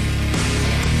Game.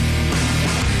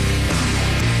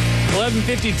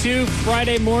 11:52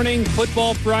 Friday morning,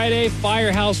 Football Friday,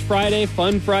 Firehouse Friday,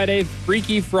 Fun Friday,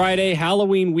 Freaky Friday,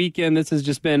 Halloween weekend. This has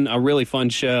just been a really fun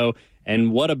show.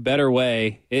 And what a better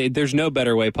way, there's no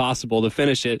better way possible to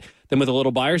finish it than with a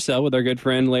little buy or sell with our good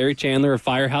friend Larry Chandler of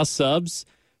Firehouse Subs,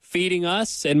 feeding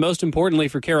us. And most importantly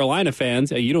for Carolina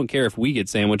fans, you don't care if we get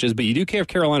sandwiches, but you do care if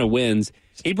Carolina wins.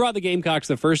 He brought the Gamecocks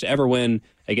the first ever win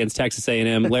against Texas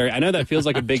A&M. Larry, I know that feels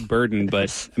like a big burden,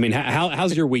 but I mean,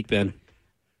 how's your week been?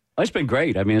 It's been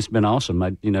great. I mean, it's been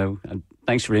awesome.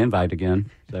 Thanks for the invite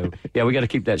again. So, yeah, we got to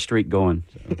keep that streak going.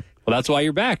 So. Well, that's why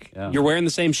you're back. Yeah. You're wearing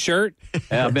the same shirt,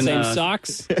 same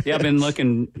socks. Yeah, I've been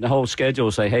looking the whole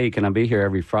schedule. Say, hey, can I be here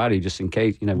every Friday just in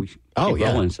case? We keep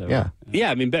rolling. So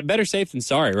yeah. I mean, better safe than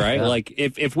sorry, right? Yeah. Like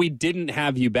if we didn't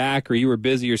have you back or you were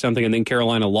busy or something, and then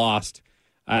Carolina lost,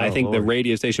 I think the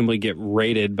radio station would get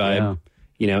raided by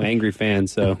angry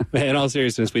fans. So, in all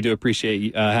seriousness, we do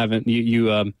appreciate having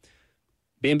you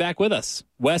being back with us.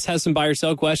 Wes has some buy or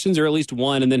sell questions, or at least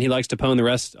one, and then he likes to pwn the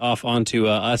rest off onto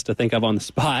us to think of on the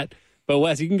spot. But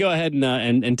Wes, you can go ahead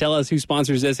and tell us who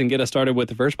sponsors this and get us started with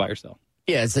the first buy or sell.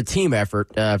 Yeah, it's a team effort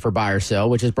for Buy or Sell,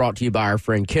 which is brought to you by our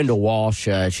friend Kendall Walsh.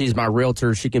 She's my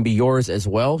realtor. She can be yours as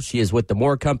well. She is with the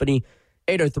Moore Company,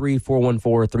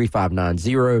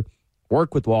 803-414-3590.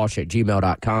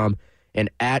 Workwithwalsh@gmail.com and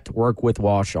at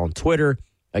workwithwalsh on Twitter.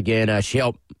 Again, she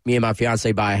helped me and my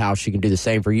fiance buy a house. She can do the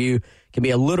same for you. It can be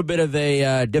a little bit of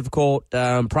a difficult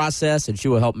process, and she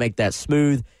will help make that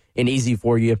smooth and easy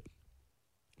for you.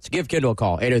 So give Kendall a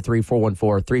call,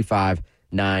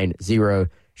 803-414-3590.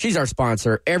 She's our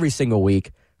sponsor every single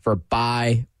week for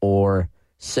Buy or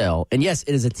Sell. And yes,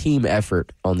 it is a team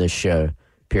effort on this show,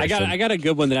 Pearson. I got a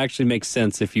good one that actually makes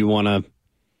sense if you want to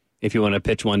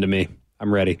pitch one to me.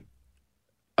 I'm ready.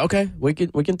 Okay, we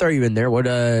can throw you in there. What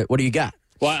do you got?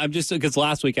 Well, I'm just because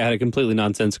last week I had a completely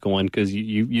nonsensical one because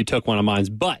you took one of mine.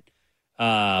 But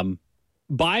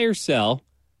buy or sell,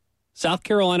 South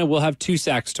Carolina will have 2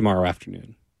 sacks tomorrow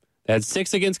afternoon. They had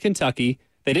 6 against Kentucky.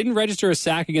 They didn't register a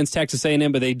sack against Texas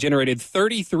A&M, but they generated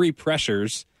 33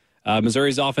 pressures.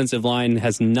 Missouri's offensive line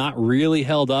has not really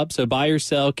held up, so buy or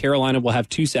sell, Carolina will have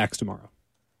 2 sacks tomorrow.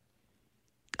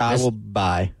 I will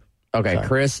buy. Okay, Sorry.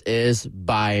 Chris is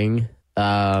buying.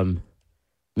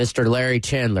 Mr. Larry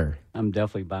Chandler. I'm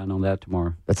definitely buying on that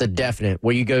tomorrow. That's a definite.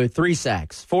 Will you go 3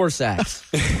 sacks, 4 sacks?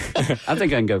 I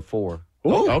think I can go 4.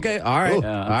 Ooh, okay, all right.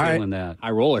 Yeah, all I'm right. feeling that.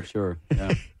 I roller. Sure.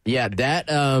 Yeah. Yeah, that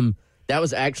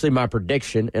was actually my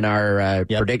prediction in our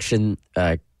prediction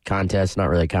contest. Not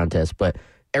really a contest, but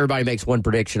everybody makes one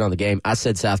prediction on the game. I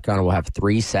said South Carolina will have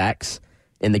 3 sacks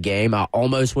in the game. I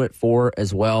almost went 4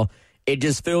 as well. It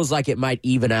just feels like it might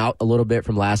even out a little bit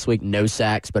from last week. No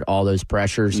sacks, but all those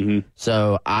pressures. Mm-hmm.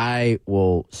 So I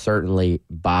will certainly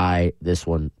buy this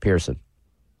one, Pearson.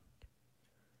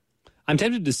 I'm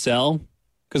tempted to sell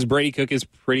because Brady Cook is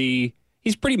pretty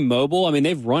mobile. I mean,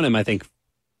 they've run him, I think.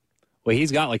 Well,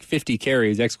 he's got like 50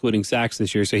 carries, excluding sacks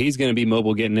this year, so he's going to be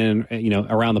mobile, getting in,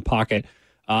 around the pocket.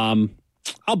 I'll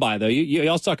buy though.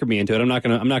 Y'all sucker me into it. I'm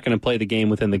not gonna play the game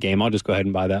within the game. I'll just go ahead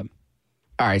and buy that.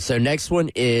 All right, so next one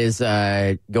is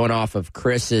going off of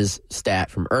Chris's stat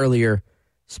from earlier.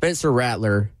 Spencer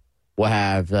Rattler will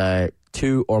have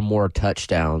 2 or more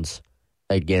touchdowns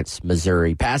against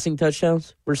Missouri. Passing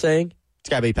touchdowns, we're saying? It's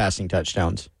got to be passing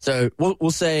touchdowns. So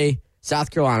we'll say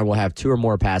South Carolina will have 2 or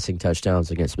more passing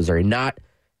touchdowns against Missouri, not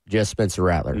just Spencer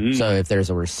Rattler. So if there's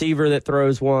a receiver that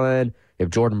throws one, if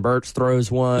Jordan Burch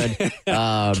throws one,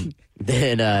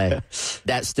 then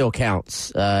that still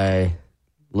counts.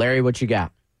 Larry, what you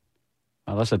got?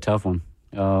 Oh, that's a tough one.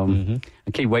 I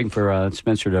keep waiting for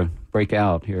Spencer to break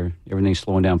out here. Everything's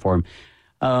slowing down for him.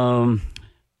 I'm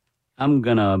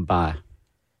going to buy.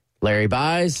 Larry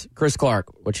buys. Chris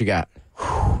Clark, what you got?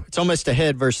 It's almost a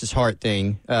head versus heart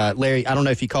thing. Larry, I don't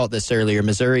know if you called this earlier.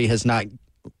 Missouri has not,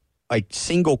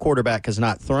 single quarterback has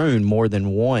not thrown more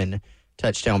than 1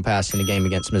 touchdown pass in a game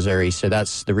against Missouri. So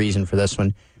that's the reason for this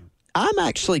one. I'm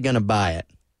actually going to buy it.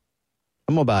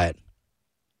 I'm going to buy it.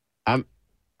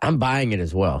 I'm buying it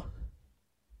as well.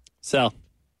 Sell.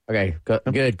 Okay, good,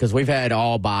 because we've had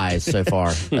all buys so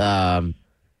far.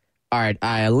 All right,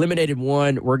 I eliminated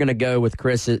 1. We're going to go with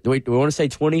Chris. Do we want to say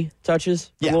 20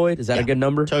 touches for Lloyd? Is that a good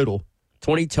number? Total.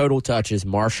 20 total touches,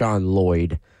 Marshawn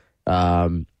Lloyd.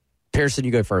 Pearson,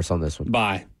 you go first on this one.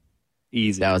 Buy.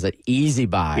 Easy. That was an easy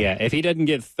buy. Yeah, if he doesn't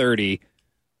get 30,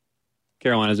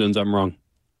 Carolina's doing something wrong.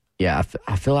 Yeah,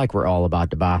 I feel like we're all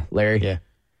about to buy. Larry? Yeah.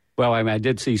 Well, I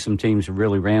did see some teams that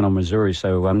really ran on Missouri,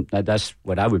 so that's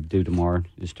what I would do tomorrow,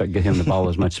 is try to get him the ball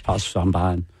as much as possible, so I'm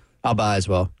buying. I'll buy as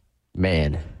well.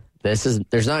 Man,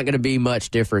 there's not going to be much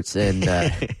difference in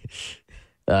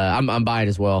I'm buying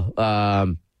as well.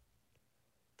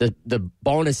 The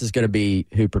bonus is going to be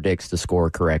who predicts the score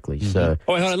correctly. Mm-hmm. So,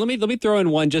 hold on. Let me throw in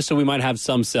one just so we might have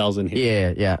some cells in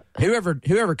here. Yeah.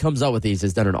 Whoever comes up with these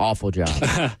has done an awful job.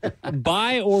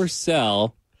 Buy or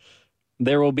sell.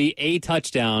 There will be a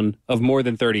touchdown of more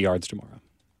than 30 yards tomorrow.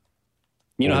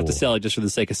 You don't have to sell it just for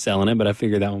the sake of selling it, but I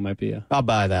figured that one might be I'll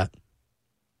buy that.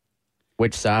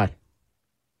 Which side?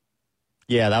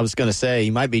 Yeah, I was going to say,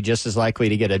 you might be just as likely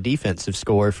to get a defensive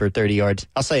score for 30 yards.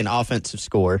 I'll say an offensive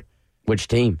score. Which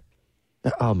team?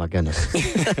 Oh, my goodness.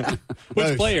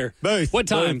 Which player? Both. What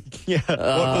time? Both. Yeah,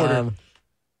 what quarter?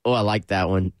 Oh, I like that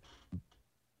one.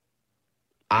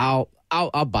 I'll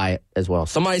buy it as well.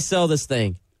 Somebody sell this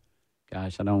thing.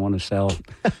 Gosh, I don't want to sell.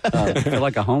 I feel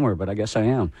like a homer, but I guess I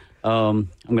am. I'm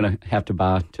going to have to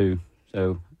buy, too.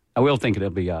 So I will think it'll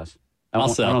be us. I'll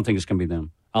sell. I don't think it's going to be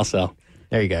them. I'll sell.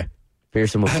 There you go.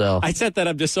 Pearson will sell. I set that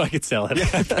up just so I could sell it,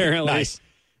 apparently. Nice.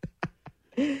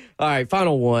 All right,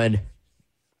 final one.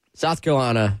 South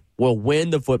Carolina will win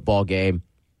the football game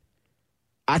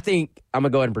I think I'm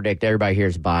going to go ahead and predict everybody here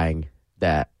is buying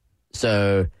that.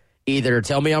 So either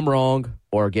tell me I'm wrong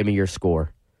or give me your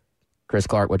score. Chris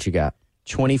Clark, what you got?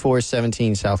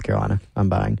 24-17 South Carolina. I'm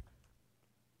buying.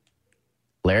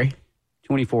 Larry?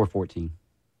 24-14.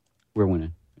 We're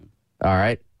winning. All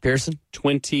right. Pearson?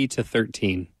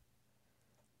 20-13.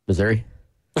 Missouri?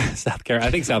 South Carolina.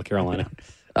 I think South Carolina.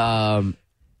 I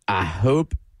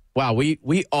hope. Wow, we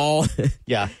all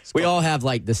we all have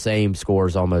like the same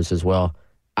scores almost as well.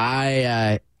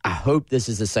 I hope this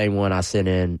is the same one I sent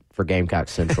in for Gamecock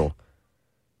Central.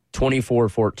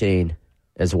 24-14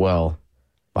 as well.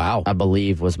 Wow, I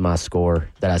believe was my score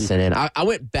that I sent in. I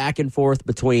went back and forth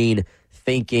between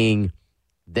thinking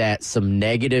that some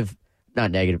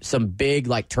some big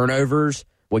like turnovers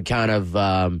would kind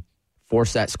of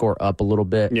force that score up a little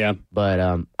bit. Yeah.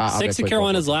 But 6 of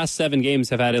Carolina's last 7 games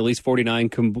have had at least 49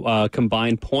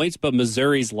 combined points, but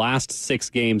Missouri's last 6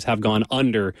 games have gone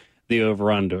under the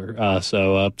over-under.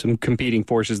 So some competing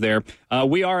forces there.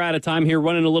 We are out of time here,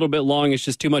 running a little bit long. It's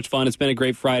just too much fun. It's been a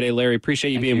great Friday, Larry.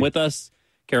 Appreciate you being with us.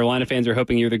 Carolina fans are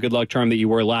hoping you're the good luck charm that you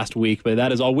were last week, but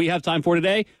that is all we have time for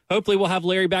today. Hopefully we'll have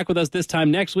Larry back with us this time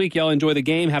next week. Y'all enjoy the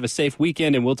game. Have a safe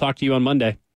weekend, and we'll talk to you on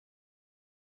Monday.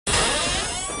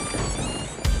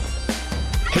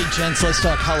 Hey, gents, let's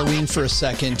talk Halloween for a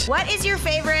second. What is your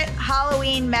favorite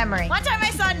Halloween memory? One time I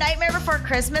saw Nightmare Before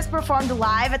Christmas performed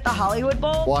live at the Hollywood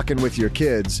Bowl. Walking with your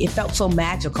kids. It felt so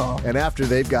magical. And after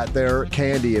they've got their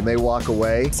candy and they walk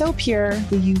away. So pure.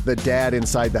 The dad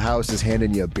inside the house is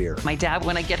handing you a beer. My dad,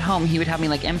 when I get home, he would have me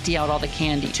empty out all the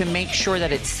candy to make sure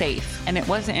that it's safe. And it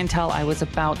wasn't until I was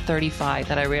about 35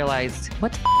 that I realized,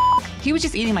 what the f***? He was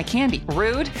just eating my candy.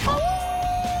 Rude.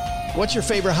 What's your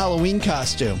favorite Halloween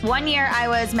costume? One year I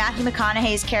was Matthew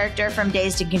McConaughey's character from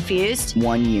Dazed and Confused.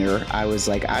 One year I was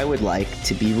like, I would like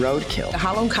to be Roadkill. The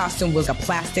Halloween costume was a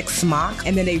plastic smock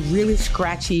and then a really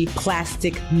scratchy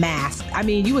plastic mask. I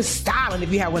mean, you was styling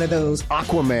if you had one of those.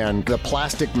 Aquaman, the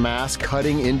plastic mask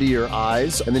cutting into your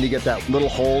eyes, and then you get that little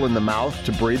hole in the mouth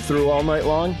to breathe through all night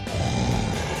long.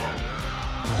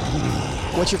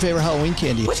 What's your favorite Halloween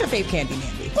candy? What's your favorite candy,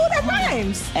 Mandy? Oh, that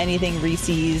rhymes. Anything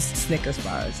Reese's, Snickers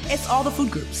bars. It's all the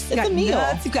food groups. You got meal.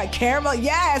 Nuts, you got caramel,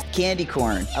 yes. Candy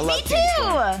corn. I love Me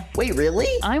too. Wait, really?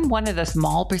 I'm one of the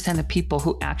small percent of people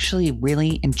who actually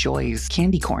really enjoys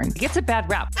candy corn. It gets a bad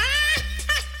rap.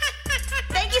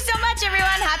 Thank you so much, everyone.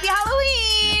 Happy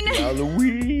Halloween.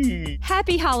 Halloween.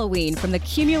 Happy Halloween from the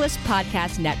Cumulus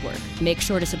Podcast Network. Make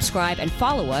sure to subscribe and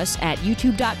follow us at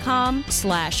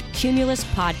youtube.com/Cumulus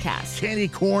Podcast. Candy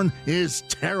corn is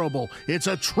terrible. It's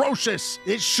atrocious.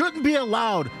 It shouldn't be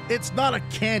allowed. It's not a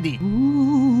candy.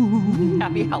 Ooh.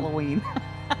 Happy Halloween.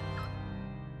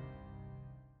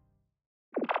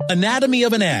 Anatomy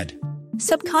of an ad.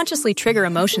 Subconsciously trigger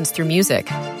emotions through music.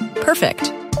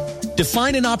 Perfect.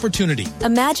 Define an opportunity.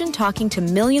 Imagine talking to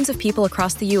millions of people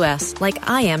across the U.S. like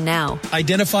I am now.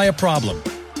 Identify a problem.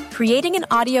 Creating an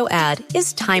audio ad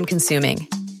is time-consuming.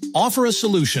 Offer a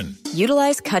solution.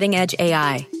 Utilize cutting-edge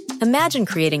AI. Imagine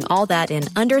creating all that in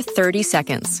under 30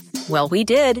 seconds. Well, we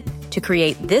did to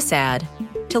create this ad.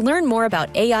 To learn more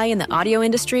about AI in the audio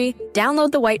industry,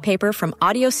 download the white paper from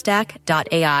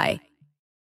audiostack.ai.